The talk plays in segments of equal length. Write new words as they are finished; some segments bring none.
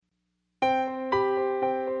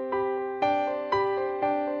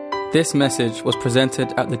This message was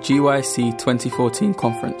presented at the GYC 2014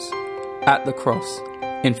 conference at the Cross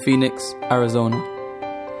in Phoenix, Arizona.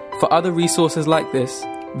 For other resources like this,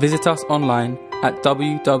 visit us online at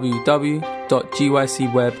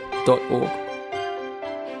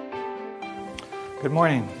www.gycweb.org. Good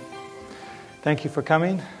morning. Thank you for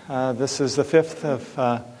coming. This is the fifth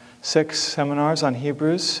of 6 seminars on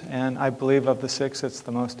Hebrews, and I believe of the 6, it's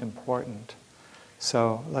the most important.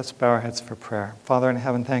 So let's bow our heads for prayer. Father in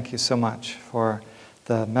heaven, thank you so much for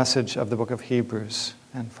the message of the book of Hebrews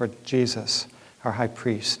and for Jesus, our high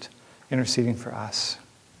priest, interceding for us.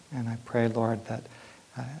 And I pray, Lord, that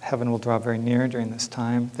heaven will draw very near during this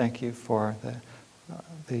time. Thank you for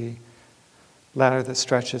the ladder that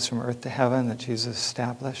stretches from earth to heaven that Jesus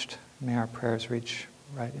established. May our prayers reach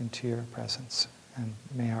right into your presence. And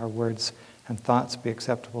may our words and thoughts be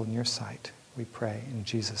acceptable in your sight. We pray in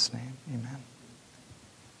Jesus' name. Amen.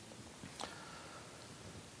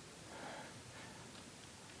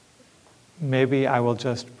 Maybe I will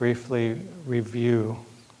just briefly review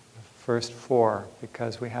the first 4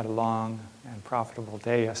 because we had a long and profitable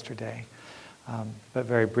day yesterday. But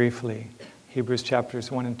very briefly, Hebrews chapters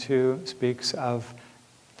 1 and 2 speaks of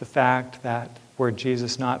the fact that were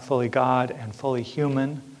Jesus not fully God and fully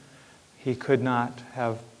human, he could not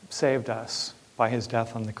have saved us by his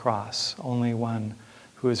death on the cross. Only one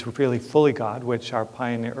who is really fully God, which our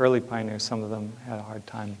early pioneers, some of them had a hard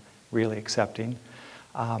time really accepting,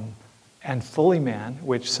 and fully man,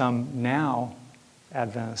 which some now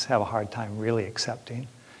Adventists have a hard time really accepting.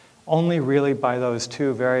 Only really by those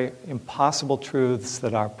 2 very impossible truths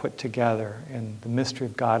that are put together in the mystery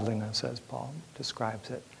of godliness, as Paul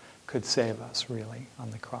describes it, could save us really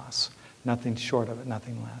on the cross. Nothing short of it,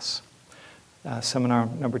 nothing less. Seminar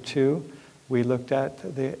number 2, we looked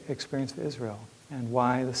at the experience of Israel and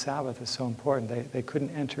why the Sabbath is so important. They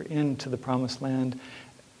couldn't enter into the promised land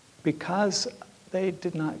because they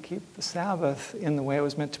did not keep the Sabbath in the way it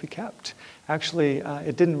was meant to be kept. Actually,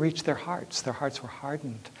 it didn't reach their hearts. Their hearts were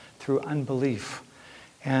hardened through unbelief.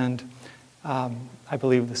 And I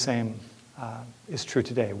believe the same is true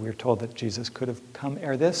today. We're told that Jesus could have come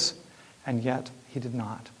ere this, and yet he did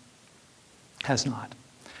not, has not.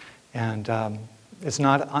 And it's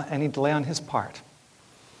not any delay on his part.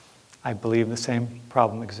 I believe the same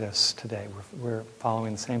problem exists today. We're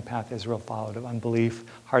following the same path Israel followed of unbelief,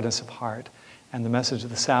 hardness of heart. And the message of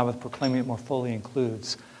the Sabbath, proclaiming it more fully,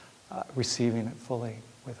 includes receiving it fully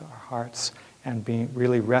with our hearts and being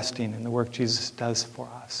really resting in the work Jesus does for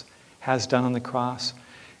us, has done on the cross,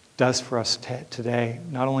 does for us today,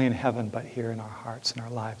 not only in heaven, but here in our hearts and our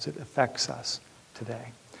lives. It affects us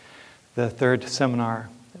today. The third seminar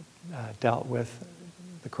dealt with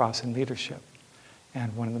the cross in leadership.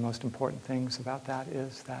 And one of the most important things about that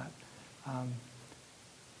is that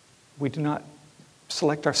we do not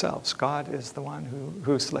select ourselves. God is the one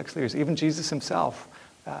who selects leaders. Even Jesus himself,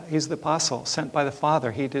 he's the apostle sent by the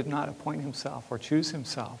Father. He did not appoint himself or choose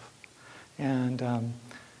himself. And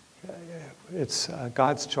it's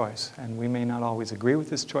God's choice. And we may not always agree with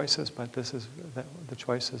his choices, but this is the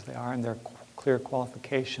choices they are. And there are clear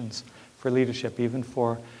qualifications for leadership, even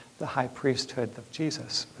for the high priesthood of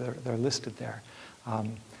Jesus. They're listed there.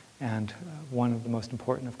 And one of the most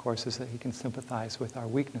important, of course, is that he can sympathize with our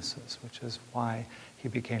weaknesses, which is why he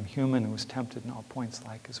became human and was tempted in all points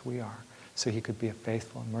like as we are, so he could be a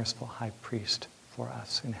faithful and merciful high priest for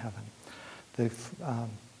us in heaven.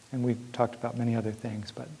 And we've talked about many other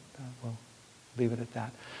things, but we'll leave it at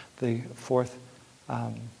that. The 4th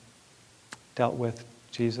dealt with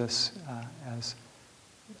Jesus as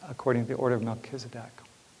according to the order of Melchizedek,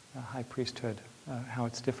 high priesthood, how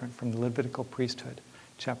it's different from the Levitical priesthood.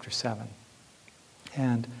 Chapter 7.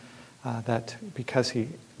 And that because he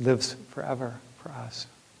lives forever for us,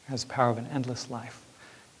 has the power of an endless life,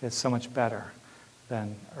 is so much better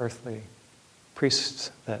than earthly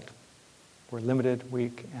priests that were limited,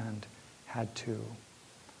 weak, and had to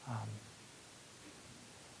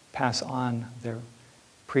pass on their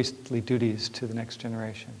priestly duties to the next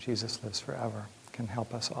generation. Jesus lives forever, can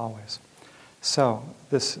help us always. So,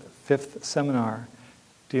 this 5th seminar,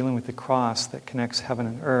 dealing with the cross that connects heaven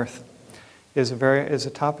and earth, is a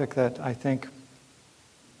topic that I think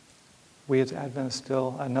we as Adventists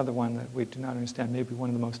still, another one that we do not understand, maybe one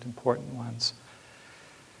of the most important ones.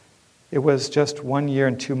 It was just 1 year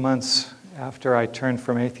and 2 months after I turned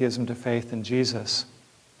from atheism to faith in Jesus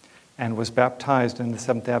and was baptized in the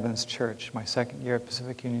Seventh Adventist Church, my 2nd year at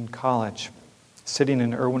Pacific Union College, sitting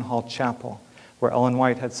in Irwin Hall Chapel, where Ellen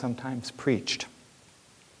White had sometimes preached.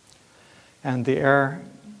 And the air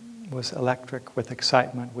was electric with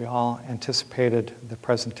excitement. We all anticipated the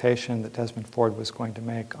presentation that Desmond Ford was going to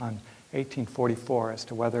make on 1844, as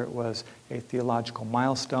to whether it was a theological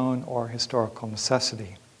milestone or historical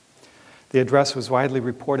necessity. The address was widely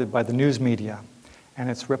reported by the news media, and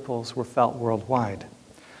its ripples were felt worldwide.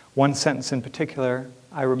 One sentence in particular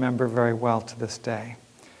I remember very well to this day.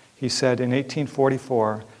 He said, in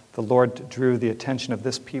 1844, the Lord drew the attention of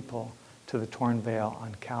this people to the torn veil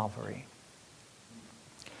on Calvary.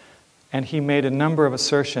 And he made a number of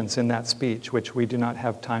assertions in that speech, which we do not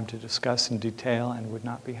have time to discuss in detail and would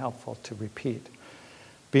not be helpful to repeat.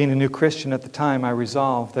 Being a new Christian at the time, I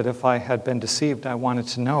resolved that if I had been deceived, I wanted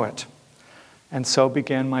to know it. And so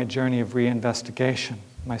began my journey of reinvestigation.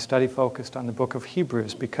 My study focused on the book of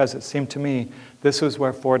Hebrews because it seemed to me this was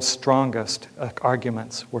where Ford's strongest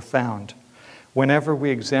arguments were found. Whenever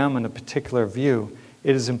we examine a particular view,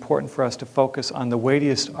 it is important for us to focus on the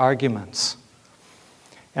weightiest arguments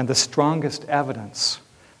and the strongest evidence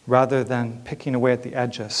rather than picking away at the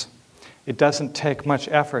edges. It doesn't take much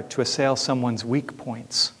effort to assail someone's weak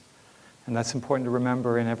points. And that's important to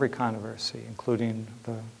remember in every controversy, including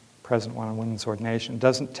the present one on women's ordination. It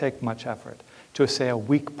doesn't take much effort to assail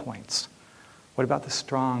weak points. What about the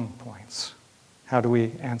strong points? How do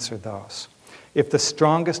we answer those? If the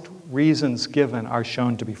strongest reasons given are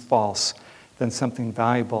shown to be false, then something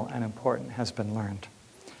valuable and important has been learned.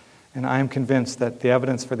 And I am convinced that the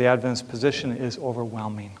evidence for the Adventist position is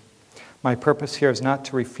overwhelming. My purpose here is not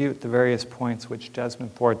to refute the various points which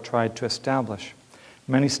Desmond Ford tried to establish.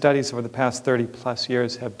 Many studies over the past 30 plus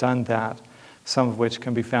years have done that, some of which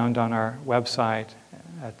can be found on our website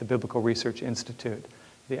at the Biblical Research Institute.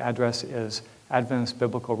 The address is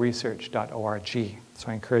adventistbiblicalresearch.org, so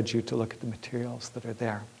I encourage you to look at the materials that are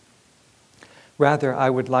there. Rather, I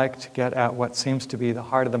would like to get at what seems to be the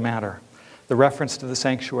heart of the matter, the reference to the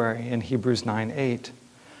sanctuary in Hebrews 9:8.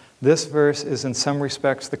 This verse is in some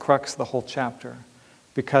respects the crux of the whole chapter,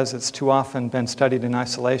 because it's too often been studied in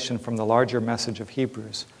isolation from the larger message of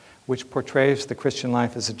Hebrews, which portrays the Christian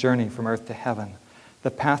life as a journey from earth to heaven,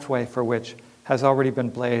 the pathway for which has already been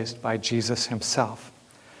blazed by Jesus himself.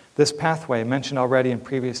 This pathway, mentioned already in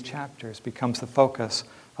previous chapters, becomes the focus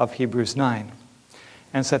of Hebrews 9.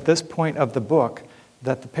 And it's at this point of the book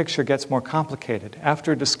that the picture gets more complicated.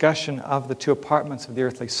 After a discussion of the two apartments of the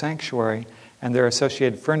earthly sanctuary and their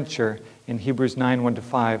associated furniture in Hebrews 9,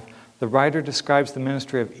 1-5, the writer describes the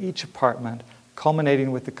ministry of each apartment,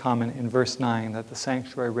 culminating with the comment in verse 9 that the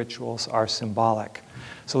sanctuary rituals are symbolic.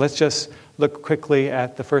 So let's just look quickly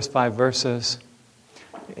at the first 5 verses.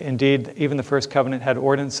 Indeed, even the first covenant had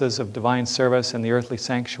ordinances of divine service in the earthly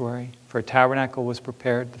sanctuary. For a tabernacle was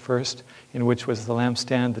prepared, the first, in which was the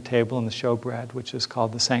lampstand, the table, and the showbread, which is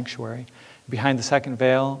called the sanctuary. Behind the second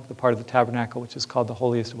veil, the part of the tabernacle, which is called the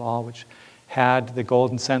holiest of all, which had the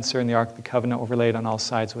golden censer and the Ark of the Covenant overlaid on all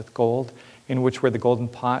sides with gold, in which were the golden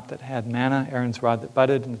pot that had manna, Aaron's rod that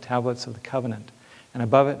budded, and the tablets of the covenant. And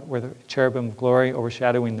above it were the cherubim of glory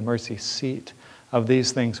overshadowing the mercy seat. Of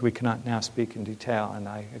these things we cannot now speak in detail, and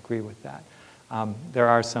I agree with that. There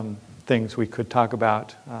are some things we could talk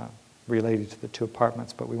about related to the two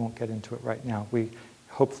apartments, but we won't get into it right now. We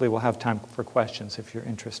hopefully will have time for questions. If you're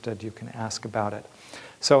interested, you can ask about it.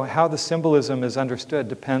 So how the symbolism is understood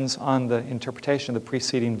depends on the interpretation of the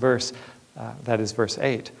preceding verse, that is verse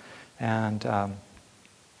 8. And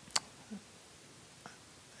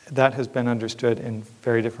that has been understood in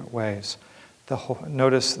very different ways.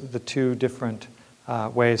 Notice the two different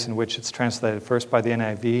ways in which it's translated. First by the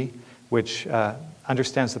NIV, which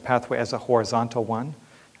understands the pathway as a horizontal one,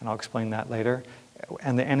 and I'll explain that later,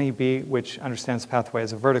 and the NEB, which understands the pathway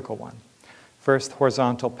as a vertical one. First,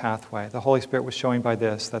 horizontal pathway. The Holy Spirit was showing by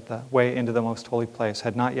this that the way into the most holy place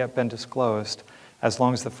had not yet been disclosed as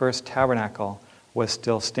long as the first tabernacle was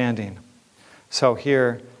still standing. So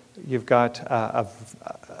here you've got a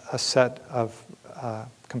set of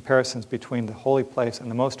comparisons between the holy place and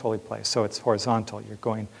the most holy place. So it's horizontal. You're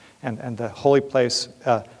going, and the holy place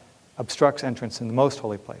obstructs entrance in the most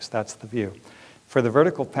holy place. That's the view. For the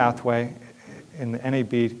vertical pathway, in the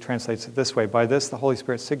NAB translates it this way: by this the Holy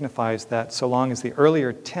Spirit signifies that so long as the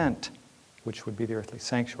earlier tent, which would be the earthly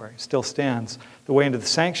sanctuary, still stands, the way into the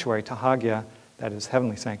sanctuary, Tahagia, that is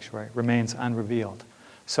heavenly sanctuary, remains unrevealed.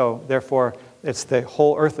 So therefore, it's the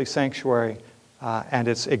whole earthly sanctuary and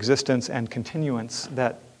its existence and continuance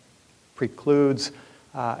that precludes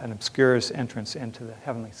and obscures entrance into the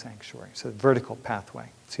heavenly sanctuary. So the vertical pathway.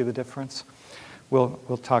 See the difference?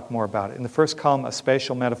 We'll talk more about it. In the first column, a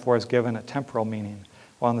spatial metaphor is given a temporal meaning,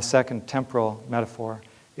 while in the second, temporal metaphor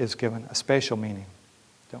is given a spatial meaning.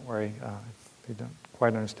 Don't worry if you don't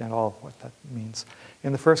quite understand all of what that means.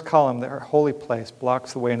 In the first column, the holy place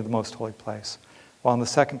blocks the way into the most holy place, while in the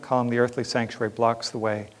second column, the earthly sanctuary blocks the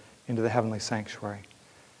way into the heavenly sanctuary.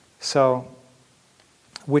 So,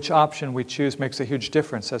 which option we choose makes a huge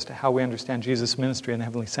difference as to how we understand Jesus' ministry in the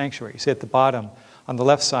heavenly sanctuary. You see at the bottom, on the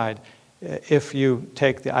left side, if you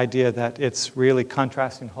take the idea that it's really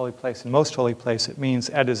contrasting holy place and most holy place, it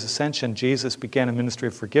means at his ascension, Jesus began a ministry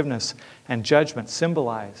of forgiveness and judgment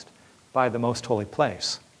symbolized by the most holy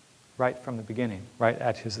place, right from the beginning, right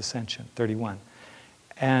at his ascension, 31.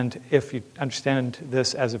 And if you understand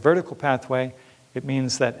this as a vertical pathway, it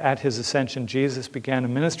means that at his ascension, Jesus began a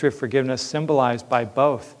ministry of forgiveness symbolized by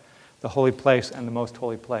both the holy place and the most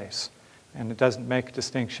holy place. And it doesn't make a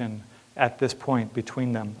distinction at this point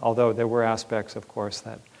between them, although there were aspects, of course,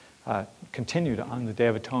 that continued on the Day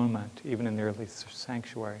of Atonement, even in the early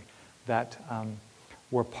sanctuary, that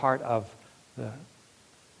were part of the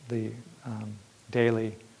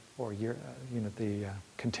daily or the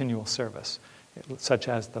continual service, such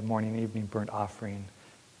as the morning and evening burnt offering.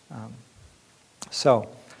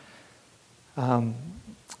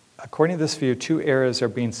 According to this view, two eras are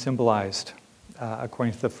being symbolized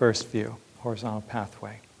according to the first view, horizontal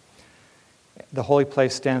pathway. The holy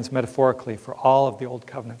place stands metaphorically for all of the Old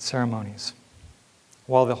Covenant ceremonies,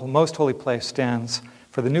 while the most holy place stands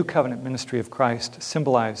for the New Covenant ministry of Christ,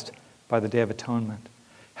 symbolized by the Day of Atonement.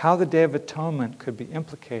 How the Day of Atonement could be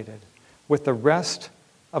implicated with the rest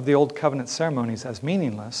of the Old Covenant ceremonies as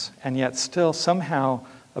meaningless, and yet still somehow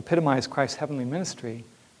epitomize Christ's heavenly ministry,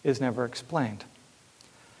 is never explained.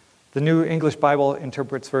 The New English Bible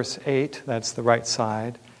interprets verse 8, that's the right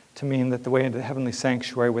side, to mean that the way into the heavenly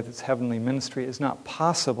sanctuary with its heavenly ministry is not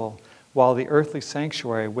possible while the earthly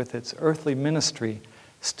sanctuary with its earthly ministry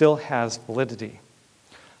still has validity.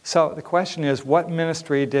 So the question is, what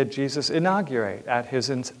ministry did Jesus inaugurate at his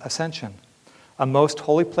ascension? A most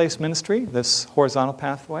holy place ministry, this horizontal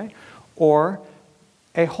pathway, or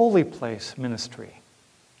a holy place ministry,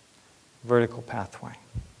 vertical pathway?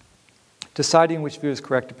 Deciding which view is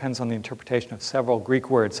correct depends on the interpretation of several Greek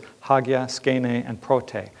words, hagia, skene, and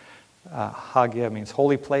prote. Hagia means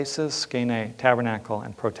holy places, skene, tabernacle,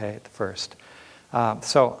 and prote at the first.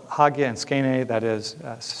 So hagia and skene, that is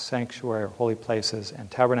sanctuary or holy places, and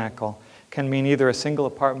tabernacle, can mean either a single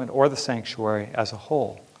apartment or the sanctuary as a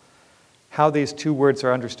whole. How these two words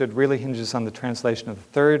are understood really hinges on the translation of the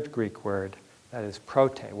third Greek word, that is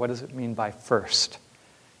prote. What does it mean by first?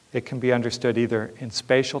 It can be understood either in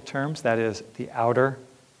spatial terms, that is the outer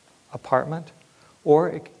apartment,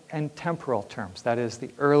 or in temporal terms, that is the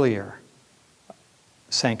earlier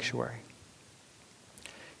sanctuary.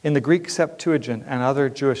 In the Greek Septuagint and other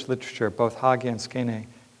Jewish literature, both hagia and skene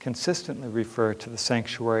consistently refer to the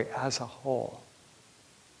sanctuary as a whole.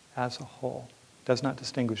 As a whole. Does not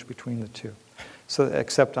distinguish between the two. So,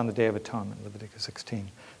 except on the Day of Atonement, Leviticus 16.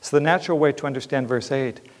 So the natural way to understand verse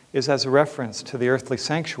 8 is as a reference to the earthly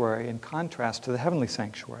sanctuary in contrast to the heavenly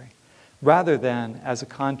sanctuary, rather than as a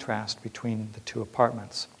contrast between the two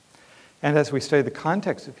apartments. And as we study the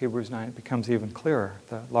context of Hebrews 9, it becomes even clearer,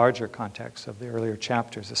 the larger context of the earlier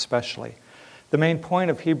chapters especially. The main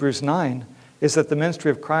point of Hebrews 9 is that the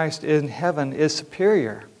ministry of Christ in heaven is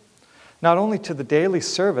superior, not only to the daily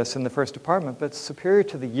service in the first apartment, but superior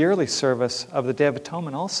to the yearly service of the Day of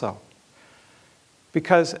Atonement also.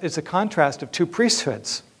 Because it's a contrast of two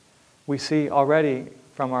priesthoods. We see already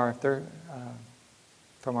from our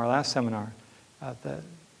last seminar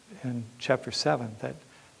in chapter 7 that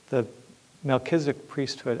the Melchizedek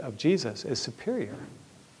priesthood of Jesus is superior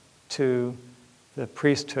to the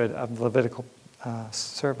priesthood of the Levitical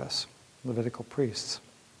service, Levitical priests.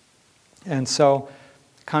 And so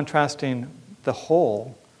contrasting the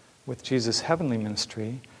whole with Jesus' heavenly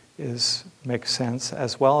ministry makes sense,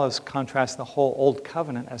 as well as contrast the whole Old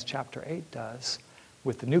Covenant, as chapter 8 does,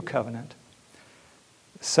 with the New Covenant.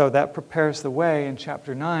 So that prepares the way in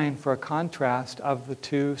chapter 9 for a contrast of the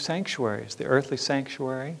two sanctuaries. The earthly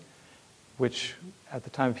sanctuary, which at the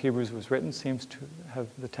time of Hebrews was written, seems to have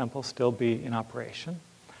the temple still be in operation,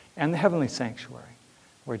 and the heavenly sanctuary,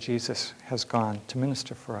 where Jesus has gone to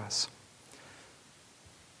minister for us.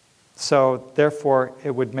 So therefore,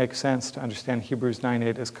 it would make sense to understand Hebrews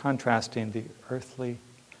 9:8 as contrasting the earthly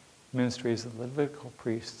ministries of the Levitical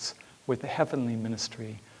priests with the heavenly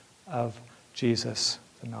ministry of Jesus,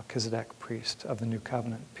 the Melchizedek priest of the New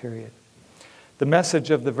Covenant period. The message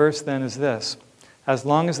of the verse then is this: as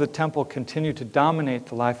long as the temple continued to dominate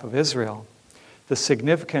the life of Israel, the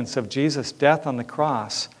significance of Jesus' death on the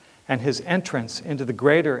cross and his entrance into the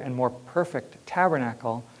greater and more perfect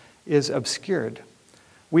tabernacle is obscured.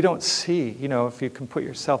 We don't see, if you can put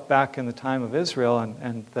yourself back in the time of Israel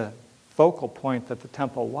and the focal point that the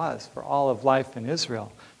temple was for all of life in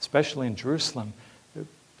Israel, especially in Jerusalem, it would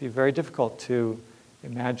be very difficult to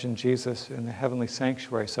imagine Jesus in the heavenly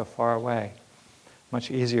sanctuary so far away. Much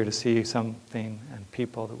easier to see something and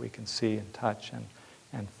people that we can see and touch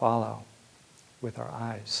and follow with our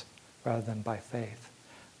eyes rather than by faith.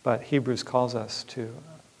 But Hebrews calls us to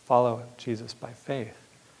follow Jesus by faith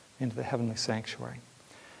into the heavenly sanctuary.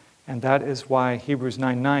 And that is why Hebrews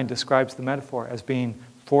 9:9 describes the metaphor as being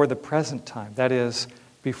for the present time. That is,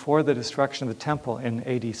 before the destruction of the temple in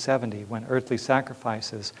AD 70, when earthly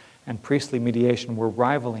sacrifices and priestly mediation were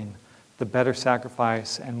rivaling the better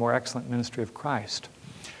sacrifice and more excellent ministry of Christ.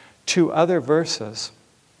 Two other verses,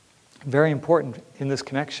 very important in this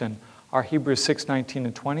connection, are Hebrews 6:19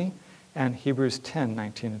 and 20 and Hebrews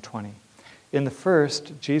 10:19 and 20. In the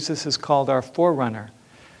first, Jesus is called our forerunner.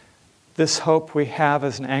 This hope we have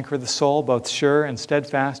as an anchor of the soul, both sure and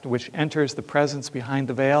steadfast, which enters the presence behind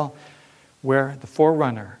the veil, where the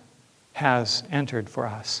forerunner has entered for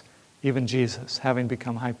us, even Jesus, having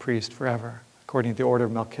become high priest forever, according to the order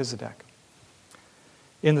of Melchizedek.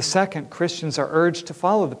 In the second, Christians are urged to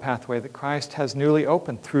follow the pathway that Christ has newly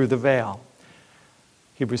opened through the veil.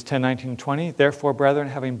 Hebrews 10:19 and 20, therefore, brethren,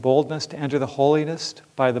 having boldness to enter the holiest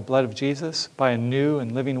by the blood of Jesus, by a new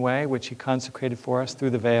and living way which he consecrated for us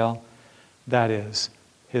through the veil, that is,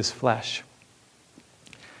 his flesh.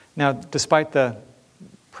 Now, despite the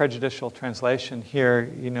prejudicial translation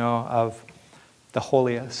here, of the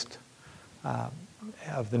holiest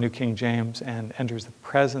of the New King James, and enters the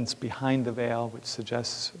presence behind the veil, which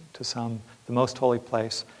suggests to some the most holy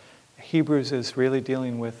place, Hebrews is really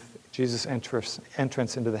dealing with Jesus'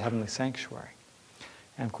 entrance into the heavenly sanctuary.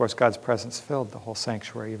 And of course, God's presence filled the whole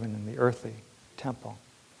sanctuary, even in the earthly temple.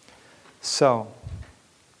 So,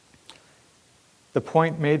 the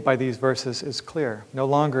point made by these verses is clear. No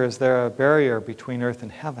longer is there a barrier between earth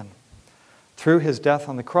and heaven. Through his death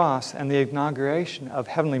on the cross and the inauguration of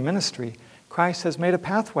heavenly ministry, Christ has made a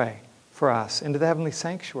pathway for us into the heavenly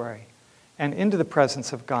sanctuary and into the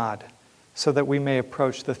presence of God so that we may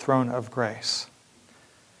approach the throne of grace,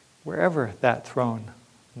 wherever that throne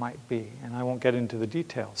might be. And I won't get into the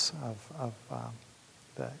details of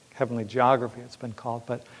the heavenly geography, it's been called,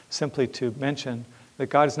 but simply to mention that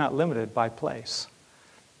God is not limited by place.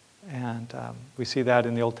 And we see that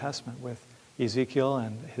in the Old Testament with Ezekiel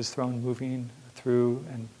and his throne moving through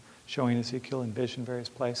and showing Ezekiel in vision various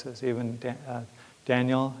places. Even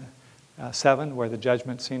Daniel 7, where the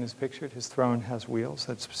judgment scene is pictured, his throne has wheels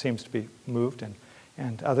that seems to be moved,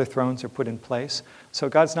 and other thrones are put in place. So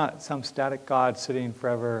God's not some static God sitting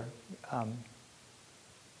forever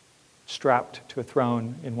strapped to a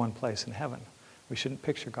throne in one place in heaven. We shouldn't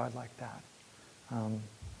picture God like that.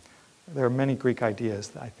 There are many Greek ideas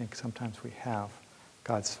that I think sometimes we have.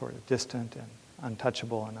 God's sort of distant and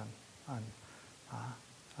untouchable and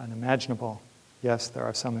unimaginable. Yes, there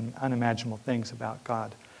are some unimaginable things about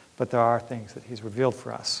God, but there are things that he's revealed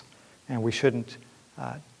for us, and we shouldn't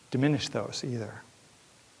diminish those either.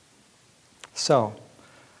 So,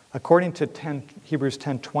 according to Hebrews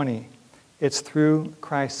 10:20, it's through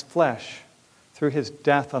Christ's flesh, through his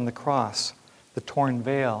death on the cross, the torn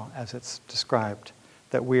veil, as it's described,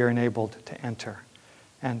 that we are enabled to enter.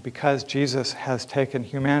 And because Jesus has taken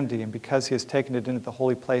humanity, and because he has taken it into the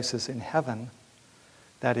holy places in heaven,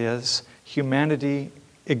 that is, humanity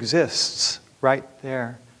exists right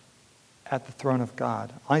there at the throne of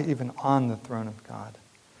God, even on the throne of God.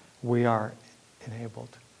 We are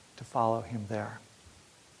enabled to follow him there.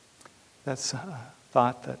 That's a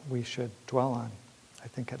thought that we should dwell on, I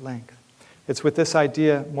think, at length. It's with this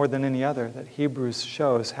idea more than any other that Hebrews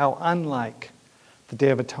shows how unlike the Day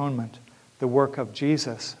of Atonement the work of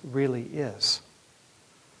Jesus really is.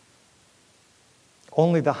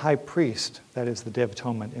 Only the high priest, that is the Day of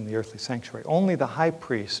Atonement in the earthly sanctuary, only the high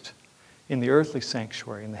priest in the earthly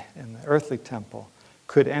sanctuary, in the earthly temple,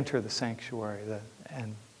 could enter the sanctuary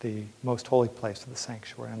and the most holy place of the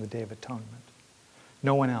sanctuary on the Day of Atonement.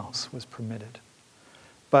 No one else was permitted.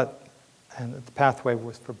 And the pathway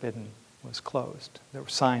was forbidden, was closed. There were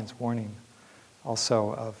signs warning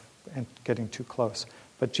also of getting too close.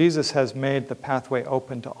 But Jesus has made the pathway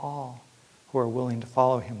open to all who are willing to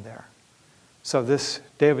follow him there. So this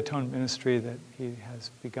Day of Atonement ministry that he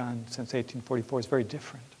has begun since 1844 is very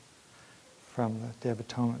different from the Day of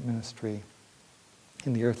Atonement ministry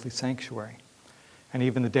in the earthly sanctuary. And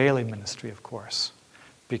even the daily ministry, of course,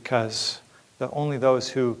 because only those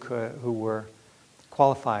who were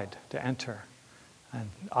qualified to enter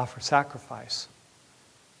and offer sacrifice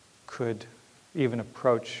could even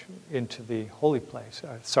approach into the holy place,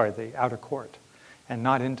 the outer court, and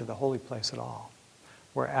not into the holy place at all.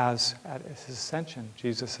 Whereas at his ascension,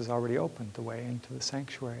 Jesus has already opened the way into the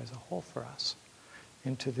sanctuary as a whole for us,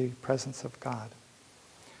 into the presence of God.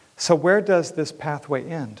 So where does this pathway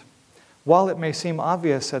end? While it may seem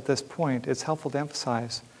obvious at this point, it's helpful to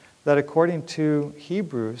emphasize that according to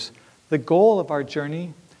Hebrews, the goal of our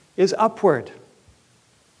journey is upward.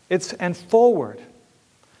 And forward.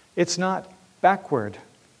 It's not backward.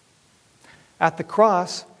 At the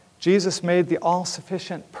cross, Jesus made the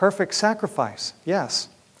all-sufficient, perfect sacrifice. Yes.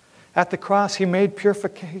 At the cross, he made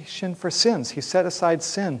purification for sins. He set aside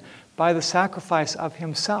sin by the sacrifice of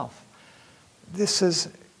himself. This is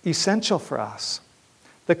essential for us.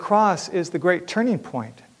 The cross is the great turning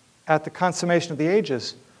point at the consummation of the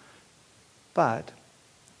ages, but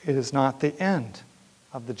it is not the end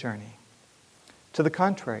of the journey. To the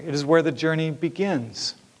contrary, it is where the journey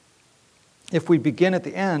begins. If we begin at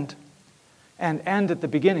the end and end at the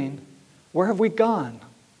beginning, where have we gone?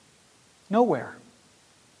 Nowhere.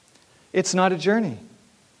 It's not a journey.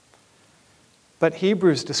 But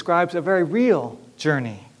Hebrews describes a very real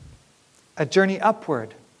journey, a journey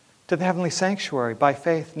upward to the heavenly sanctuary by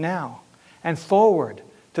faith now, and forward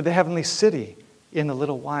to the heavenly city in a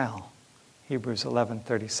little while. Hebrews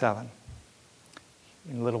 11:37.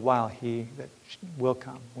 In a little while, he that will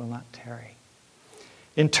come will not tarry.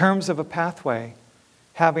 In terms of a pathway,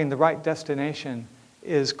 having the right destination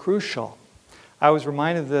is crucial. I was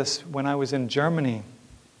reminded of this when I was in Germany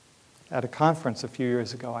at a conference a few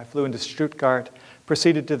years ago. I flew into Stuttgart,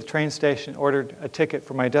 proceeded to the train station, ordered a ticket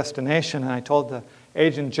for my destination, and I told the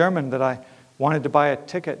agent in German that I wanted to buy a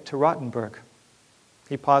ticket to Rottenburg.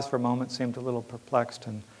 He paused for a moment, seemed a little perplexed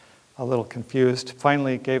and a little confused,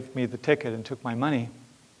 finally gave me the ticket and took my money.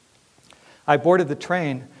 I boarded the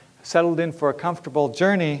train, settled in for a comfortable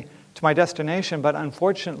journey to my destination, but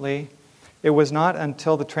unfortunately, it was not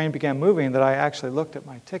until the train began moving that I actually looked at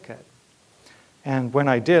my ticket. And when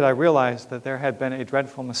I did, I realized that there had been a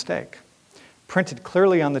dreadful mistake. Printed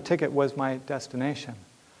clearly on the ticket was my destination,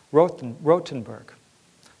 Rothenburg,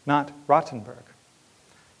 not Rottenburg.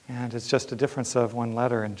 And it's just a difference of one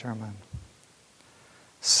letter in German.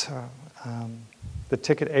 So the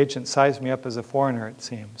ticket agent sized me up as a foreigner, it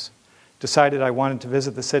seems. Decided I wanted to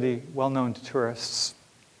visit the city, well known to tourists.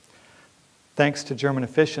 Thanks to German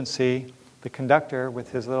efficiency, the conductor,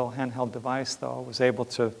 with his little handheld device, though, was able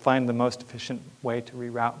to find the most efficient way to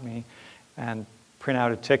reroute me and print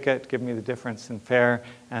out a ticket, give me the difference in fare,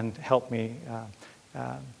 and help me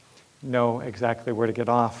know exactly where to get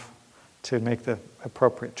off to make the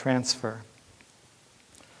appropriate transfer.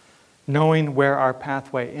 Knowing where our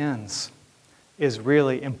pathway ends is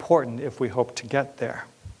really important if we hope to get there.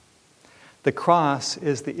 The cross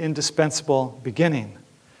is the indispensable beginning,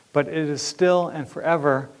 but it is still and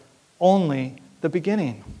forever only the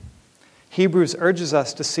beginning. Hebrews urges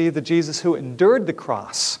us to see the Jesus who endured the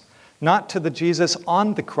cross, not to the Jesus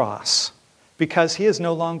on the cross, because he is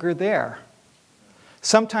no longer there.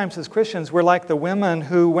 Sometimes as Christians, we're like the women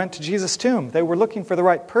who went to Jesus' tomb. They were looking for the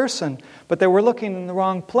right person, but they were looking in the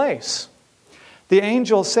wrong place. The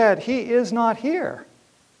angel said, "He is not here.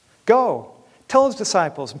 Go, tell his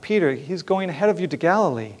disciples and Peter, he's going ahead of you to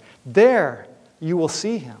Galilee. There you will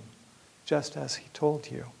see him, just as he told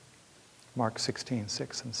you." Mark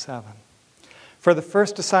 16:6 and 7. For the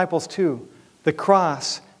first disciples too, the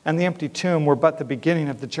cross and the empty tomb were but the beginning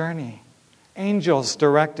of the journey. Angels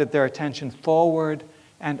directed their attention forward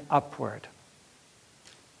and upward.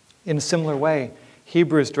 In a similar way,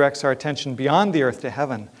 Hebrews directs our attention beyond the earth to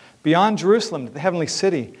heaven, beyond Jerusalem to the heavenly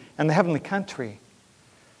city and the heavenly country.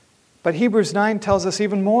 But Hebrews 9 tells us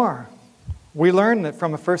even more. We learn that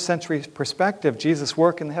from a first century perspective, Jesus'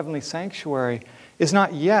 work in the heavenly sanctuary is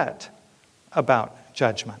not yet about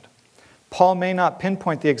judgment. Paul may not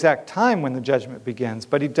pinpoint the exact time when the judgment begins,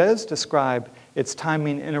 but he does describe its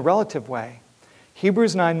timing in a relative way.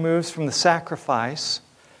 Hebrews 9 moves from the sacrifice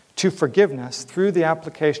to forgiveness through the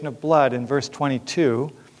application of blood in verse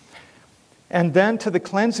 22, and then to the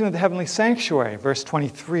cleansing of the heavenly sanctuary, verse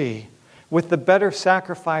 23, with the better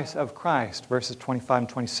sacrifice of Christ, verses 25 and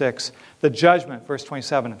 26, the judgment, verse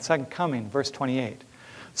 27, and second coming, verse 28.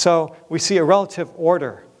 So we see a relative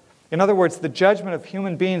order. In other words, the judgment of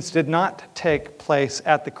human beings did not take place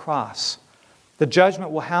at the cross. The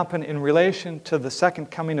judgment will happen in relation to the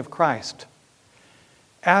second coming of Christ.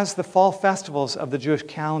 As the fall festivals of the Jewish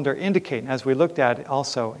calendar indicate, and as we looked at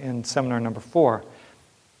also in seminar number 4,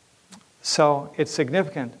 so it's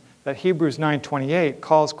significant that Hebrews 9:28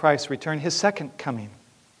 calls Christ's return his second coming.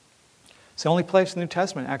 It's the only place in the New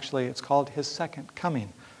Testament, actually, it's called his second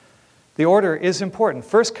coming. The order is important.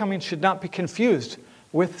 First coming should not be confused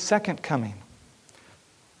with second coming.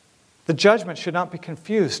 The judgment should not be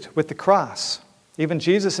confused with the cross. Even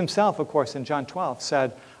Jesus himself, of course, in John 12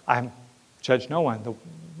 said, "I judge no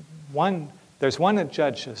one. There's one that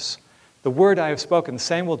judges. The word I have spoken, the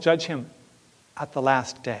same will judge him at the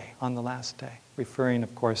last day, on the last day, referring,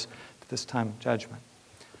 of course, to this time of judgment.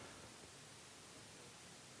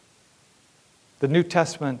 The New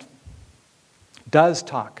Testament does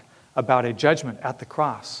talk about a judgment at the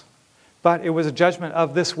cross, but it was a judgment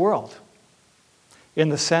of this world in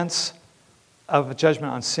the sense of a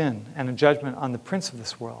judgment on sin and a judgment on the prince of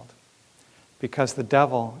this world, because the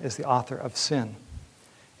devil is the author of sin.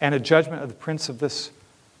 And a judgment of the prince of this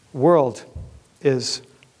world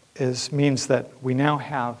means that we now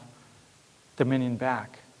have dominion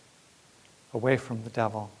back away from the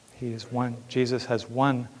devil. Jesus has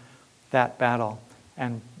won that battle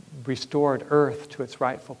and restored earth to its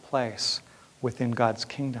rightful place within God's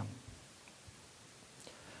kingdom.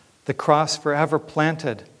 The cross forever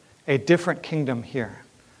planted a different kingdom here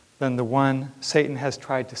than the one Satan has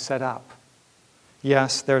tried to set up.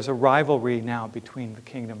 Yes, there's a rivalry now between the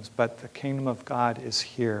kingdoms, but the kingdom of God is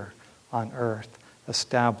here on earth,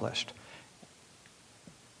 established.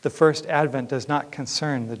 The first advent does not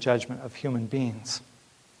concern the judgment of human beings.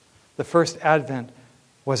 The first advent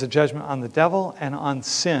was a judgment on the devil and on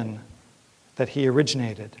sin that he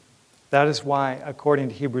originated. That is why, according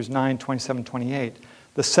to Hebrews 9:27-28,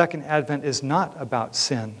 the second advent is not about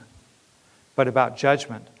sin, but about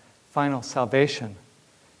judgment, final salvation,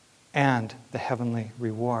 and the heavenly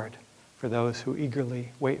reward for those who eagerly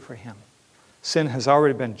wait for him. Sin has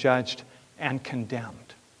already been judged and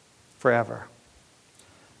condemned forever.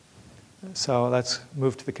 So let's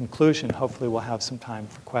move to the conclusion. Hopefully we'll have some time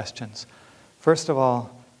for questions. First of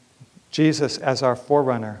all, Jesus, as our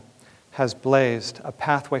forerunner, has blazed a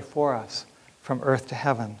pathway for us from earth to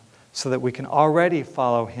heaven so that we can already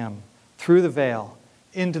follow him through the veil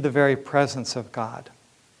into the very presence of God.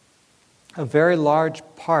 A very large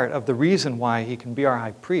part of the reason why he can be our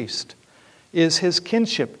high priest is his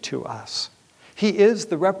kinship to us. He is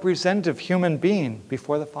the representative human being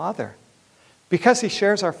before the Father. Because he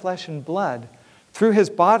shares our flesh and blood, through his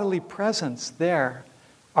bodily presence there,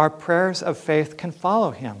 our prayers of faith can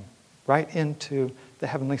follow him right into the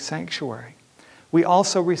heavenly sanctuary. We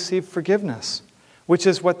also receive forgiveness, which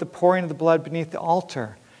is what the pouring of the blood beneath the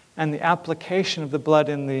altar and the application of the blood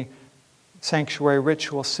in the sanctuary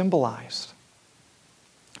ritual symbolized.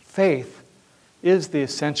 Faith is the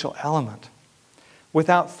essential element.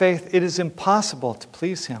 Without faith, it is impossible to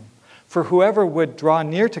please him. For whoever would draw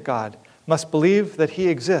near to God must believe that he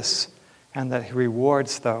exists and that he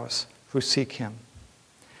rewards those who seek him.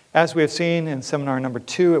 As we have seen in seminar number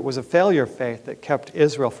 2, it was a failure of faith that kept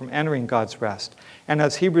Israel from entering God's rest. And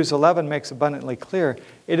as Hebrews 11 makes abundantly clear,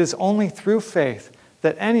 it is only through faith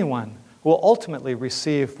that anyone will ultimately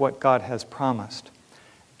receive what God has promised.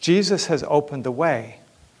 Jesus has opened the way.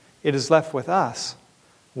 It is left with us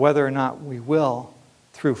whether or not we will,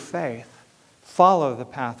 through faith, follow the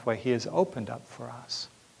pathway he has opened up for us.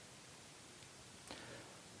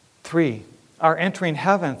 3, our entering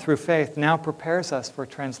heaven through faith now prepares us for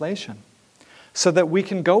translation so that we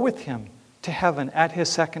can go with him to heaven at his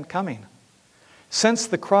second coming. Since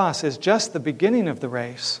the cross is just the beginning of the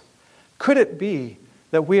race, could it be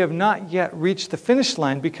that we have not yet reached the finish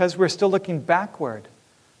line because we're still looking backward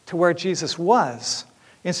to where Jesus was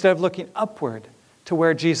instead of looking upward to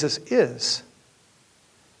where Jesus is?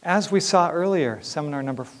 As we saw earlier, seminar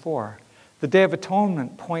number 4, the Day of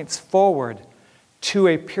Atonement points forward to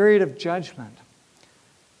a period of judgment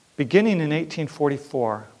beginning in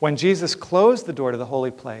 1844 when Jesus closed the door to the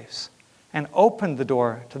holy place and opened the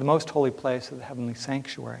door to the most holy place of the heavenly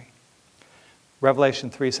sanctuary. Revelation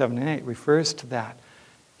 3:7-8 refers to that.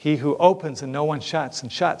 He who opens and no one shuts,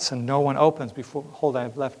 and shuts and no one opens. Behold, I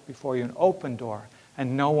have left before you an open door,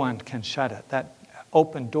 and no one can shut it. That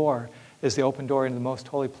open door is the open door into the most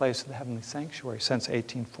holy place of the heavenly sanctuary since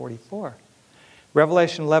 1844.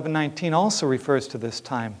 Revelation 11:19 also refers to this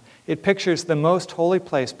time. It pictures the most holy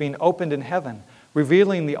place being opened in heaven,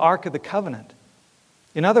 revealing the Ark of the Covenant.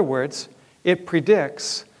 In other words, it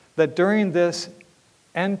predicts that during this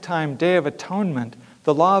end-time Day of Atonement,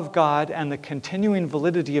 the law of God and the continuing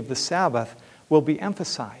validity of the Sabbath will be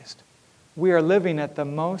emphasized. We are living at the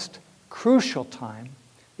most crucial time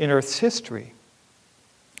in Earth's history.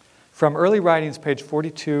 From early writings, page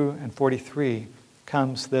 42 and 43,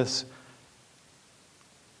 comes this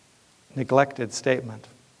neglected statement.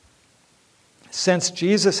 Since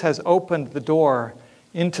Jesus has opened the door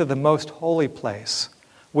into the most holy place,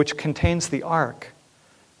 which contains the ark,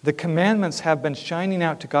 the commandments have been shining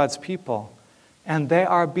out to God's people, and they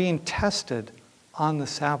are being tested on the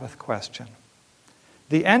Sabbath question.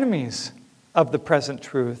 The enemies of the present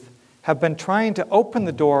truth have been trying to open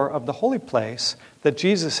the door of the holy place that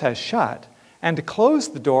Jesus has shut and to close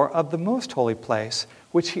the door of the most holy place,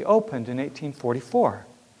 which he opened in 1844.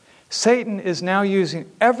 Satan is now using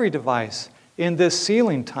every device in this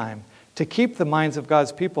sealing time to keep the minds of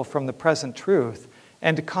God's people from the present truth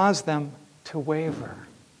and to cause them to waver.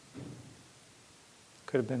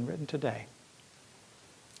 Could have been written today.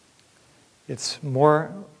 It's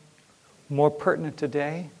more pertinent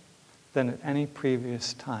today than at any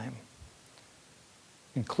previous time,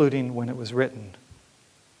 including when it was written.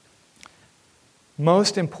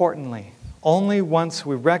 Most importantly, only once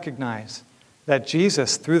we recognize that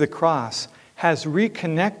Jesus, through the cross, has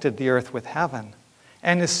reconnected the earth with heaven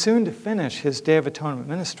and is soon to finish his Day of Atonement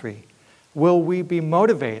ministry, will we be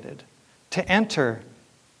motivated to enter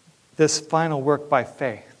this final work by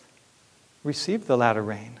faith, receive the latter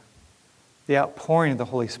rain, the outpouring of the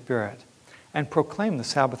Holy Spirit, and proclaim the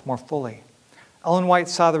Sabbath more fully. Ellen White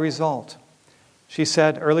saw the result. She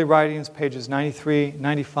said, early writings, pages 93,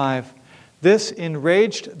 95, this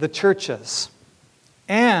enraged the churches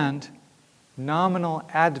and nominal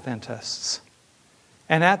Adventists.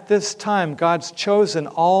 And at this time, God's chosen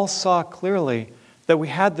all saw clearly that we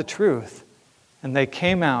had the truth, and they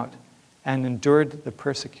came out and endured the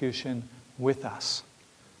persecution with us.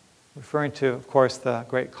 Referring to, of course, the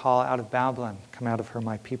great call out of Babylon, come out of her,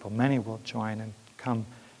 my people. Many will join and come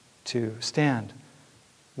to stand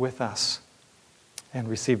with us and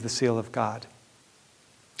receive the seal of God.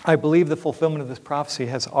 I believe the fulfillment of this prophecy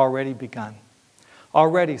has already begun.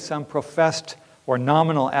 Already some professed or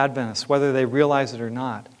nominal Adventists, whether they realize it or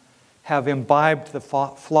not, have imbibed the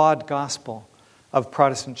flawed gospel of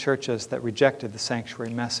Protestant churches that rejected the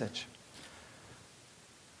sanctuary message.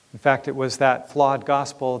 In fact, it was that flawed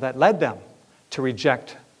gospel that led them to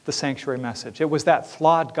reject the sanctuary message. It was that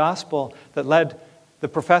flawed gospel that led the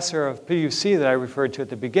professor of PUC that I referred to at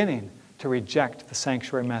the beginning to reject the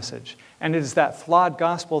sanctuary message. And it is that flawed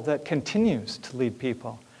gospel that continues to lead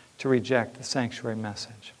people to reject the sanctuary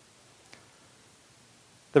message.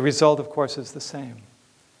 The result, of course, is the same.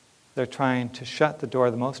 They're trying to shut the door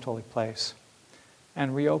of the most holy place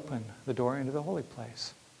and reopen the door into the holy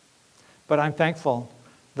place. But I'm thankful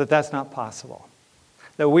that that's not possible.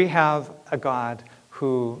 That we have a God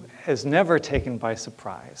who is never taken by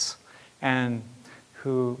surprise and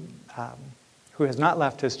who has not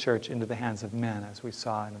left his church into the hands of men, as we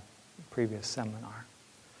saw in a previous seminar.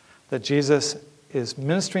 That Jesus is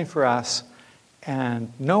ministering for us,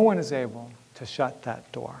 and no one is able to shut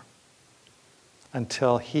that door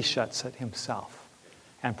until he shuts it himself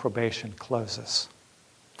and probation closes.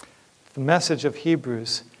 The message of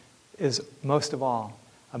Hebrews is, most of all,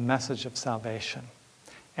 a message of salvation.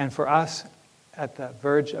 And for us, at the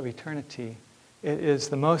verge of eternity, it is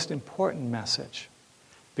the most important message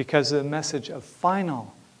because of the message of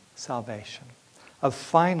final salvation, of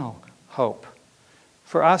final hope.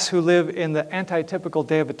 For us who live in the antitypical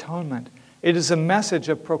Day of Atonement, it is a message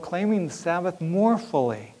of proclaiming the Sabbath more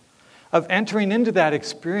fully, of entering into that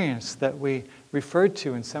experience that we referred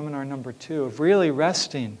to in seminar number 2, of really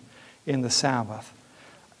resting in the Sabbath.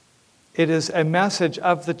 It is a message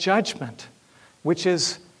of the judgment, which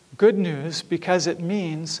is good news because it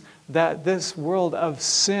means that this world of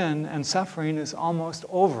sin and suffering is almost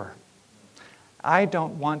over. I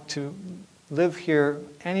don't want to live here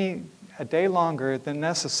a day longer than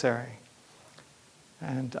necessary.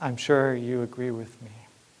 And I'm sure you agree with me.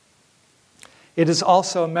 It is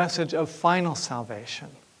also a message of final salvation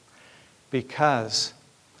because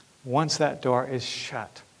once that door is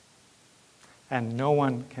shut and no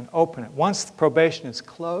one can open it, once the probation is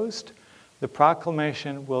closed, the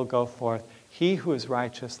proclamation will go forth. He who is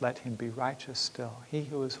righteous, let him be righteous still. He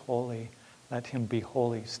who is holy, let him be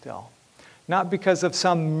holy still. Not because of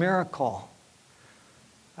some miracle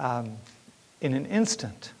in an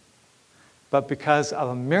instant, but because of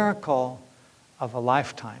a miracle of a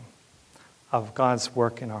lifetime of God's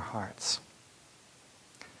work in our hearts.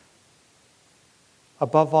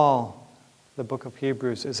 Above all, the book of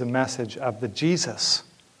Hebrews is a message of the Jesus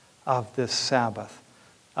of this Sabbath,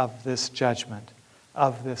 of this judgment,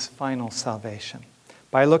 of this final salvation.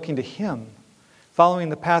 By looking to him, following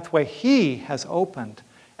the pathway he has opened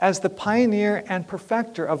as the pioneer and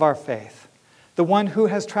perfecter of our faith, the one who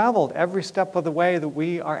has traveled every step of the way that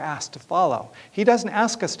we are asked to follow. He doesn't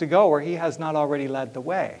ask us to go where he has not already led the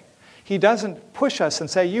way. He doesn't push us and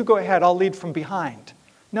say, you go ahead, I'll lead from behind.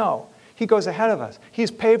 No, he goes ahead of us. He's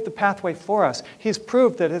paved the pathway for us. He's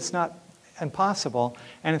proved that it's not impossible,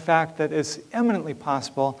 and in fact that it's eminently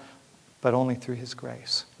possible, but only through his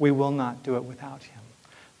grace. We will not do it without him,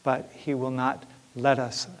 but he will not let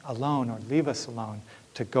us alone or leave us alone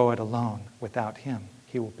to go it alone without him.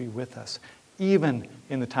 He will be with us, even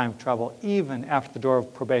in the time of trouble, even after the door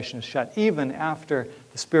of probation is shut, even after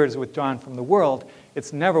the Spirit is withdrawn from the world.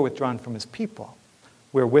 It's never withdrawn from his people,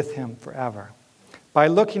 we're with him forever. By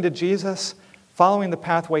looking to Jesus, following the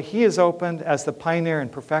pathway he has opened as the pioneer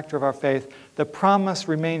and perfecter of our faith, the promise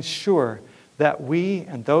remains sure that we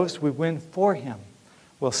and those we win for him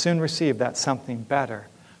will soon receive that something better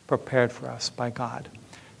prepared for us by God.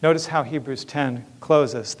 Notice how Hebrews 10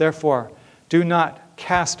 closes. Therefore, do not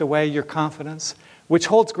cast away your confidence, which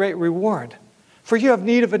holds great reward. For you have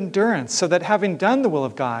need of endurance, so that having done the will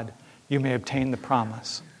of God, you may obtain the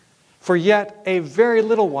promise. For yet a very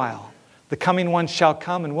little while, the coming one shall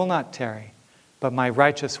come and will not tarry, but my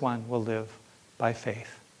righteous one will live by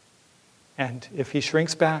faith. And if he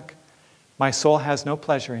shrinks back, my soul has no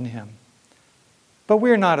pleasure in him. But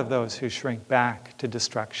we are not of those who shrink back to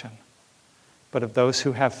destruction, but of those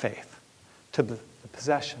who have faith to the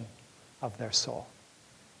possession of their soul.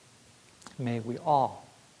 May we all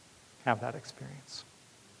have that experience.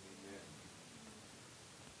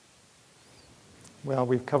 Well,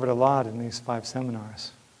 we've covered a lot in these 5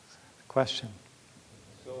 seminars. Question?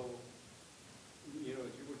 So, as you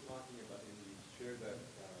were talking about, and you shared that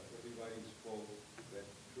early writings quote, that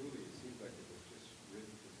truly it seems like it was just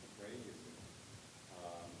written contemporaneously.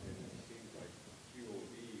 And it seems like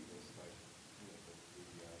QOD was like,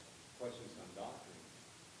 the questions on doctrine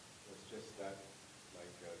was just that,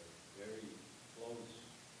 like a very close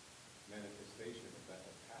manifestation of that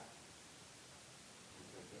attack.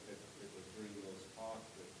 Because it was during those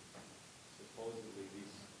talks that supposedly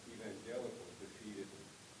these evangelicals defeated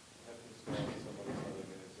Hephaestus and some of these other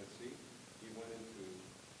minutes. And see, he went into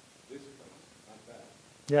this place, not that.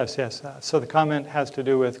 Yes. So the comment has to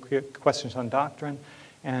do with questions on doctrine.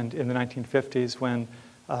 And in the 1950s, when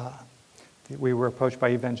we were approached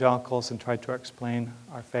by evangelicals and tried to explain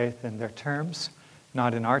our faith in their terms,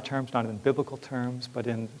 not in our terms, not in biblical terms, but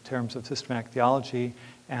in terms of systematic theology.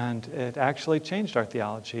 And it actually changed our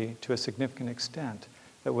theology to a significant extent.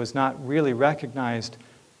 It was not really recognized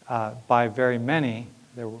by very many.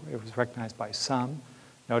 It was recognized by some,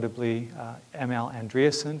 notably M.L.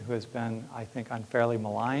 Andreasen, who has been, I think, unfairly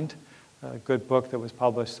maligned. A good book that was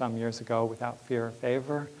published some years ago, Without Fear or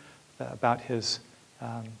Favor, about his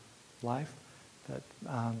life.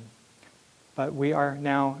 But we are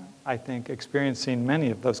now, I think, experiencing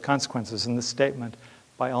many of those consequences. And this statement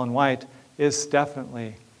by Ellen White is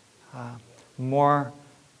definitely more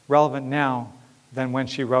relevant now than when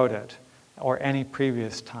she wrote it or any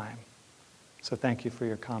previous time. So thank you for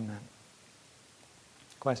your comment.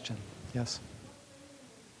 Question? Yes?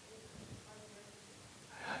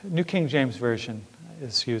 New King James Version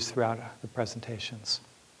is used throughout the presentations.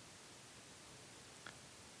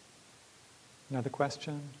 Another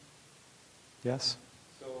question? Yes?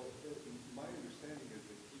 So my understanding is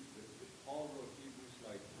that Paul wrote Hebrews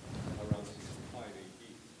like around 65 AD. He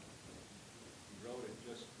wrote it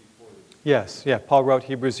just before the... Yes, Paul wrote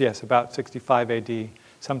Hebrews, about 65 AD,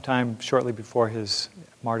 sometime shortly before his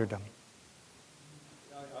martyrdom.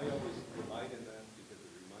 I always delight in that because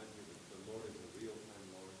it reminds me that the Lord is a real-time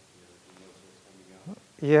Lord. He knows what's coming out.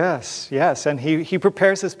 Yes, and he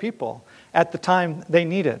prepares his people at the time they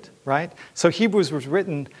need it, right? So Hebrews was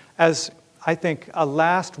written as, I think, a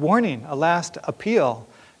last warning, a last appeal,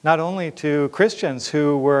 not only to Christians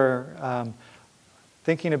who were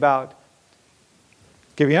thinking about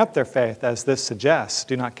giving up their faith, as this suggests,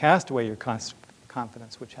 do not cast away your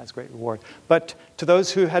confidence, which has great reward, but to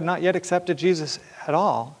those who had not yet accepted Jesus at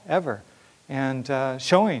all, ever, and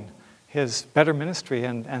showing his better ministry,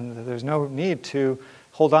 and there's no need to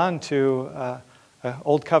hold on to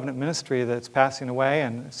old covenant ministry that's passing away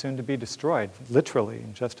and soon to be destroyed, literally,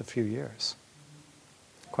 in just a few years.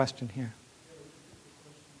 Question here.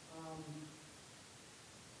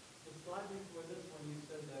 The slide before this one, you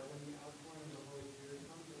said that when the outpouring of the Holy Spirit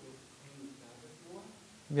comes, it will change Sabbath more?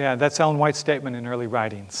 Yeah, that's Ellen White's statement in early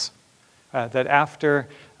writings. That after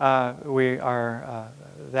the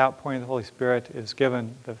outpouring of the Holy Spirit is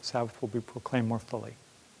given, the Sabbath will be proclaimed more fully.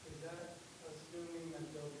 Is that assuming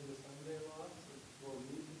that there'll be the Sunday laws? Will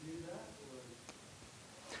we need to do that? Or?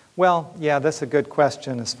 Well, yeah, that's a good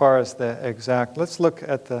question as far as the exact. Let's look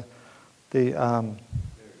at the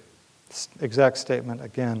exact statement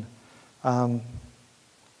again.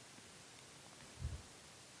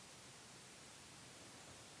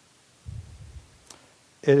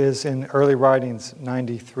 It is in early writings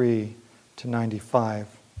 93 to 95.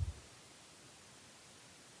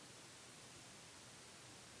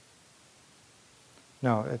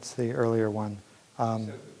 No, it's the earlier one.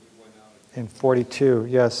 In 42,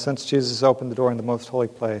 yes, since Jesus opened the door in the most holy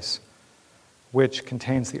place, which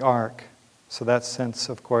contains the ark. So that's since,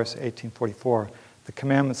 of course, 1844. The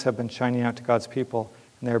commandments have been shining out to God's people,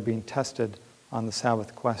 and they're being tested on the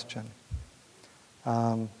Sabbath question.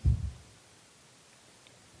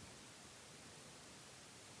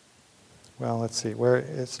 well, let's see. Where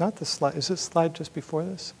it's not the slide. Is this slide just before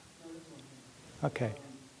this? Okay.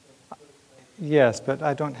 Yes, but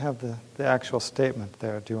I don't have the actual statement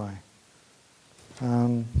there, do I?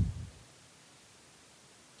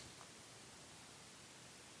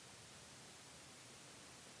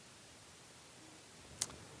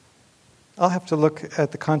 I'll have to look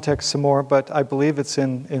at the context some more, but I believe it's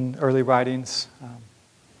in early writings.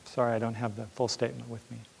 Sorry, I don't have the full statement with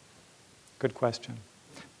me. Good question.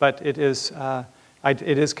 But it is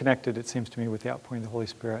connected, it seems to me, with the outpouring of the Holy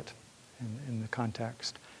Spirit in the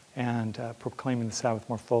context and proclaiming the Sabbath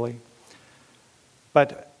more fully.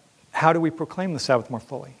 But how do we proclaim the Sabbath more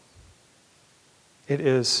fully? It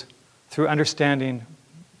is through understanding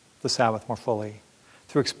the Sabbath more fully,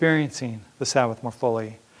 through experiencing the Sabbath more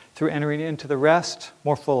fully, through entering into the rest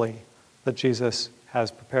more fully that Jesus has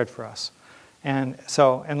prepared for us. And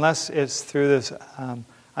so, unless it's through this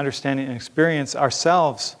understanding and experience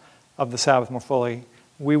ourselves of the Sabbath more fully,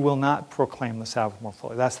 we will not proclaim the Sabbath more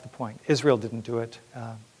fully. That's the point. Israel didn't do it.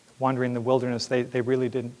 Wandering the wilderness, they really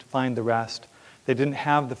didn't find the rest. They didn't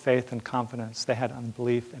have the faith and confidence. They had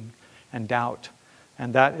unbelief and doubt.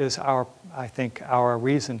 And that is I think, our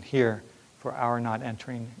reason here for our not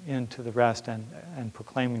entering into the rest and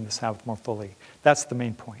proclaiming the Sabbath more fully. That's the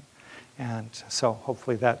main point. And so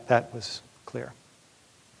hopefully that was clear.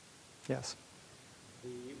 Yes?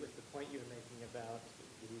 With the point you were making about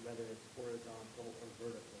whether it's horizontal or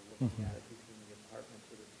vertical, looking at it between the apartment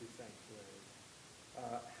or the two sanctuaries,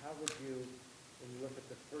 how would you, when you look at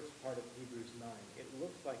the first part of Hebrews 9, it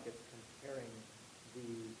looks like it's comparing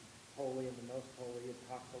the holy and the most holy. It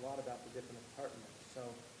talks a lot about the different apartments. So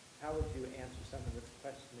how would you answer someone that's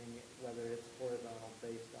questioning whether it's horizontal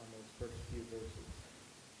based on those first few verses?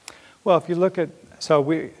 Well, if you look at,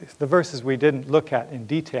 the verses we didn't look at in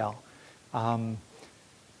detail, the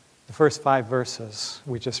first 5 verses,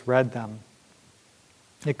 we just read them.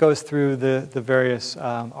 It goes through the various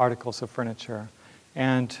articles of furniture.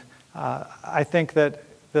 And I think that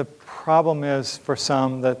the problem is for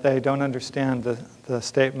some that they don't understand the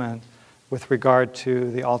statement with regard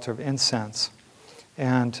to the altar of incense.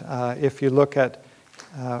 And if you look at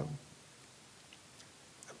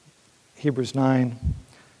Hebrews 9,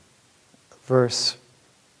 verse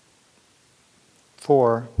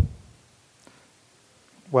 4,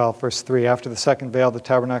 verse 3, after the second veil, the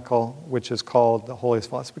tabernacle, which is called the holiest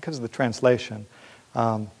of all, it's because of the translation.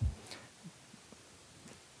 The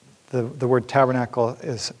word tabernacle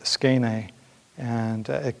is skene, and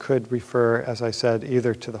it could refer, as I said,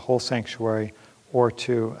 either to the whole sanctuary or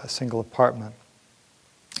to a single apartment.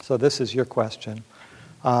 So this is your question.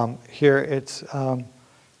 Here it's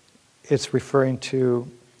referring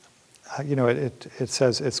to, it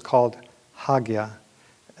says it's called Hagia.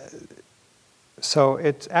 So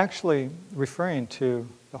it's actually referring to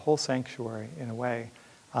the whole sanctuary in a way,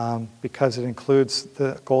 because it includes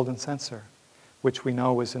the golden censer, which we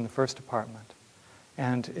know was in the first apartment.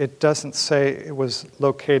 And it doesn't say it was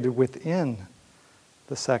located within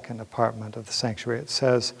the second apartment of the sanctuary. It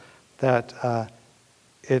says that,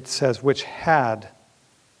 which had,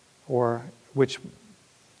 or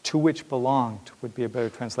to which belonged, would be a better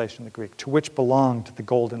translation in the Greek, to which belonged the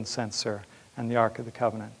golden censer and the Ark of the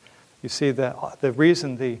Covenant. You see, the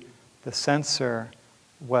reason the censer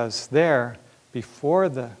was there before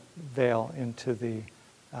the veil into the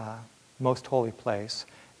most holy place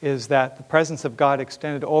is that the presence of God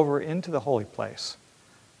extended over into the holy place.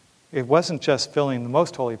 It wasn't just filling the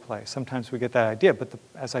most holy place. Sometimes we get that idea, but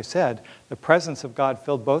as I said, the presence of God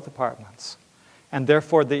filled both apartments. And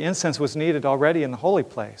therefore, the incense was needed already in the holy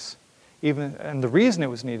place. And the reason it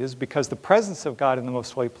was needed is because the presence of God in the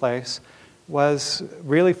most holy place was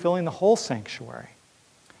really filling the whole sanctuary.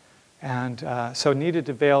 And so needed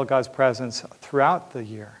to veil God's presence throughout the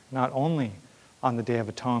year, not only on the Day of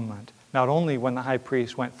Atonement, not only when the high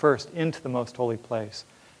priest went first into the most holy place,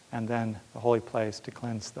 and then the holy place to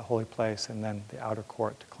cleanse the holy place, and then the outer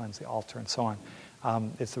court to cleanse the altar, and so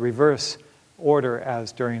on. It's the reverse order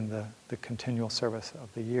as during the continual service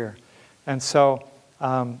of the year. And so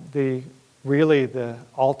the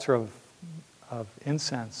altar of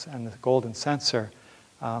incense and the golden censer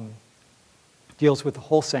deals with the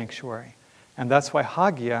whole sanctuary. And that's why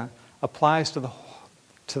Hagia applies to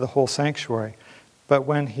the whole sanctuary. But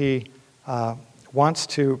when he wants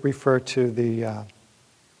to refer to the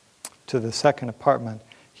second apartment,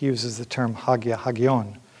 he uses the term Hagia,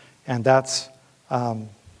 Hagion. And that's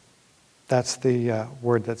the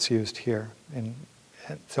word that's used here.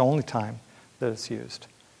 It's the only time that it's used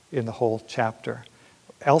in the whole chapter.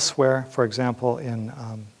 Elsewhere, for example, in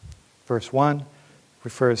verse 1,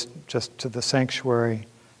 refers just to the sanctuary,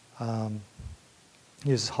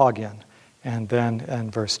 uses Hagion. And then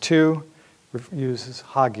in verse 2, uses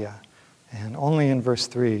Hagia. And only in verse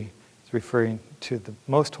 3 is referring to the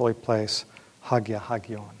most holy place, Hagia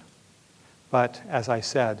Hagion. But as I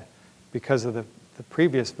said, because of the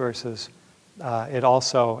previous verses, it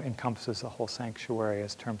also encompasses the whole sanctuary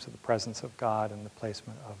as terms of the presence of God and the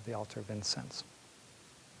placement of the altar of incense.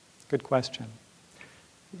 Good question.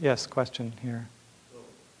 Yes, question here. So,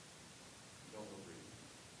 don't agree.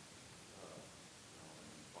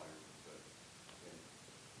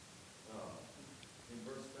 In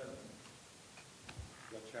verse 7,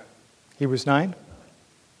 what chapter? Hebrews 9? It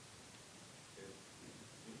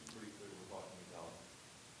seems pretty clear we're talking about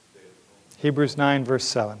the Day of Atonement. Hebrews 9, verse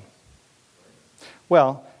 7.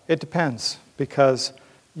 Well, it depends, because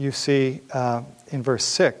you see in verse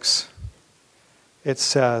 6, it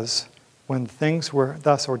says, when things were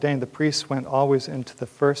thus ordained, the priests went always into the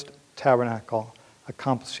first tabernacle,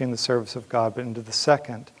 accomplishing the service of God, but into the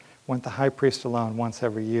second went the high priest alone once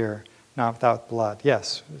every year, not without blood.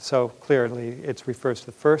 Yes, so clearly it refers to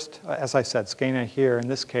the first, as I said, skena here in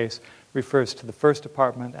this case refers to the first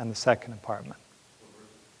apartment and the second apartment. So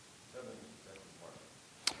verses 7 and 7 part.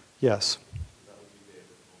 Yes. That would be Day of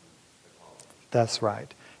Atonement that follows. That's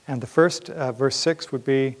right. And the first, verse 6 would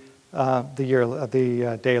be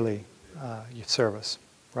the daily service,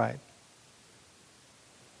 right?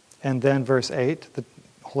 And then verse 8, the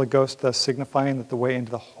Holy Ghost thus signifying that the way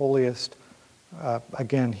into the holiest,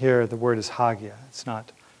 again here the word is Hagia. It's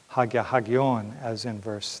not Hagia Hagion as in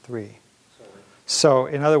verse 3. So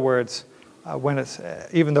in other words, when it's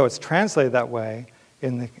even though it's translated that way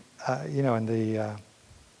in the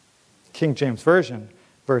King James Version,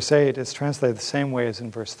 verse 8 is translated the same way as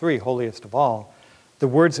in verse 3, holiest of all. The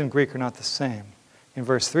words in Greek are not the same. In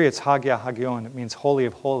verse 3, it's Hagia Hagion. It means holy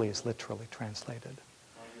of holies, literally translated.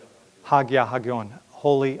 Hagia Hagion,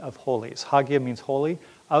 holy of holies. Hagia means holy.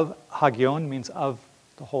 Of Hagion means of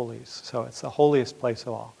the holies. So it's the holiest place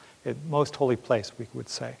of all. Most holy place, we would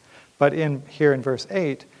say. But here in verse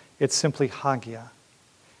 8, it's simply Hagia,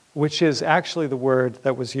 which is actually the word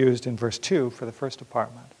that was used in verse 2 for the first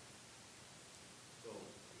apartment.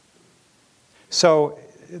 So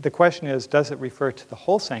the question is, does it refer to the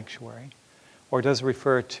whole sanctuary, or does it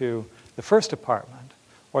refer to the first apartment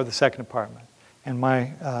or the second apartment? And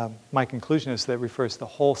my conclusion is that it refers to the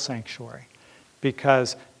whole sanctuary,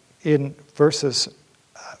 because in verses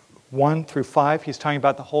 1 through 5, he's talking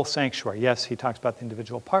about the whole sanctuary. Yes, he talks about the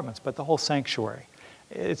individual apartments, but the whole sanctuary.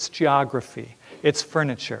 Its geography, its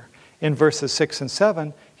furniture. In verses 6 and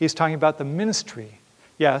 7, he's talking about the ministry,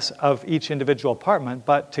 yes, of each individual apartment,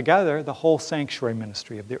 but together the whole sanctuary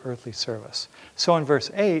ministry of the earthly service. So in verse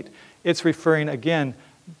 8, it's referring again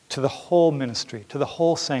to the whole ministry, to the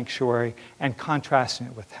whole sanctuary, and contrasting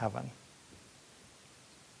it with heaven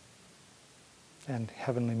and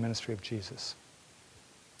heavenly ministry of Jesus.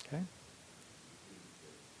 Okay?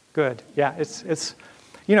 Good. Yeah, it's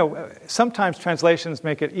sometimes translations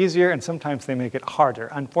make it easier and sometimes they make it harder.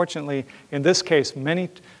 Unfortunately, in this case, many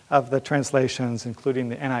of the translations, including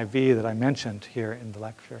the NIV that I mentioned here in the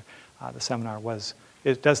lecture, the seminar,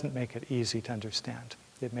 it doesn't make it easy to understand.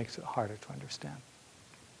 It makes it harder to understand.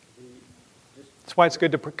 That's why it's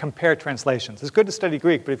good to compare translations. It's good to study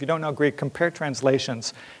Greek, but if you don't know Greek, compare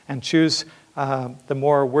translations and choose the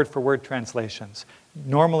more word-for-word translations.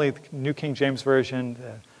 Normally, the New King James Version,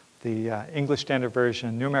 the English Standard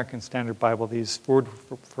Version, New American Standard Bible, these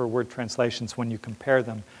word-for-word translations, when you compare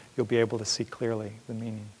them, you'll be able to see clearly the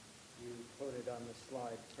meaning. You quoted on the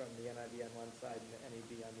slide from the NIV on one side and the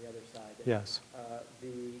NEB on the other side. Yes.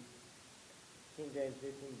 The King James, New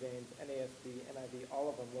King James, NASB, NIV, all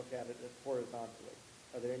of them look at it horizontally.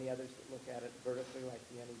 Are there any others that look at it vertically like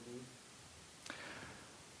the NEB?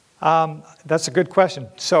 That's a good question.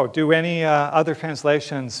 So, do any other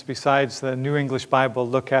translations besides the New English Bible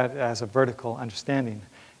look at it as a vertical understanding?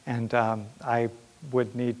 And I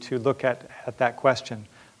would need to look at that question.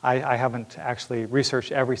 I haven't actually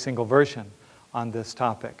researched every single version on this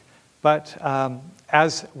topic. But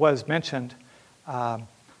as was mentioned,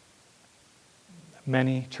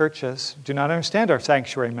 many churches do not understand our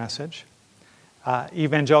sanctuary message.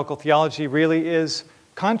 Evangelical theology really is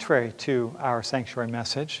contrary to our sanctuary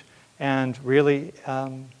message and really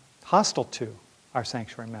hostile to our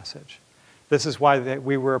sanctuary message. This is why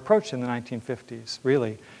we were approached in the 1950s,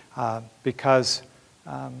 really, because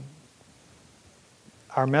our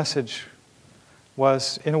message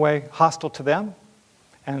was, in a way, hostile to them,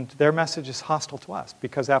 and their message is hostile to us.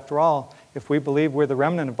 Because after all, if we believe we're the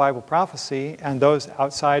remnant of Bible prophecy, and those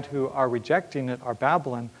outside who are rejecting it are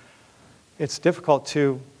Babylon, it's difficult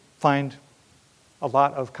to find a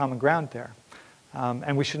lot of common ground there.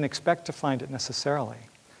 And we shouldn't expect to find it necessarily.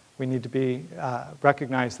 we need to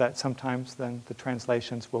recognize that sometimes then the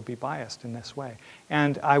translations will be biased in this way.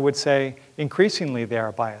 And I would say increasingly they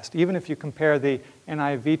are biased. Even if you compare the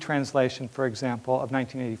NIV translation, for example, of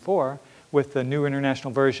 1984 with the New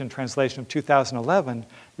International Version translation of 2011,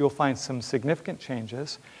 you'll find some significant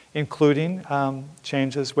changes, including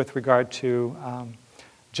changes with regard to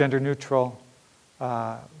gender-neutral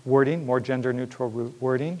wording, more gender-neutral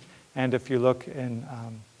wording. And if you look in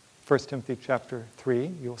 1 Timothy chapter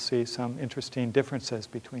 3, you'll see some interesting differences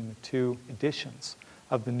between the two editions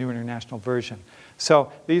of the New International Version. So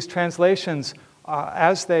these translations,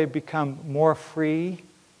 as they become more free,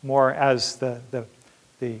 more as the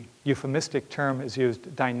euphemistic term is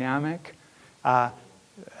used, dynamic,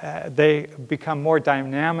 they become more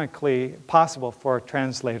dynamically possible for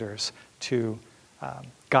translators to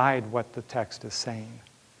guide what the text is saying,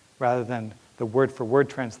 rather than the word-for-word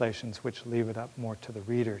translations, which leave it up more to the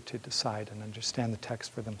reader to decide and understand the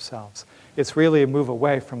text for themselves. It's really a move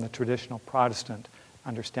away from the traditional Protestant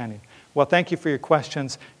understanding. Well, thank you for your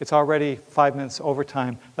questions. It's already 5 minutes over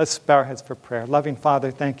time. Let's bow our heads for prayer. Loving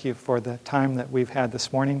Father, thank you for the time that we've had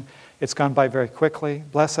this morning. It's gone by very quickly.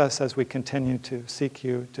 Bless us as we continue to seek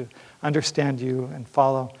you, to understand you, and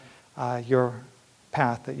follow your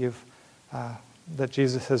path that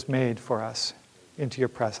Jesus has made for us into your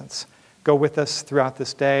presence. Go with us throughout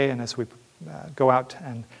this day, and as we go out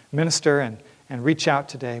and minister and reach out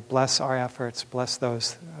today, bless our efforts, bless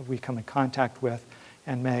those we come in contact with,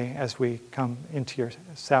 and may, as we come into your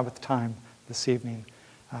Sabbath time this evening,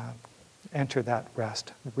 enter that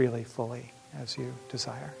rest really fully as you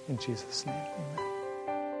desire. In Jesus' name, amen.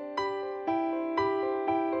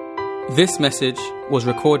 This message was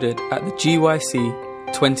recorded at the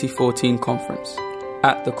GYC 2014 conference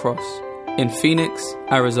at the Cross in Phoenix,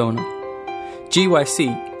 Arizona.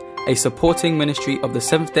 GYC, a supporting ministry of the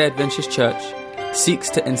Seventh-day Adventist Church, seeks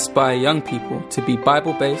to inspire young people to be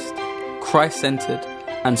Bible-based, Christ-centered,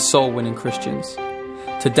 and soul-winning Christians.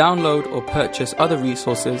 To download or purchase other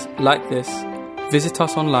resources like this, visit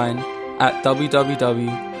us online at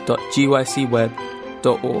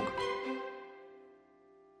www.gycweb.org.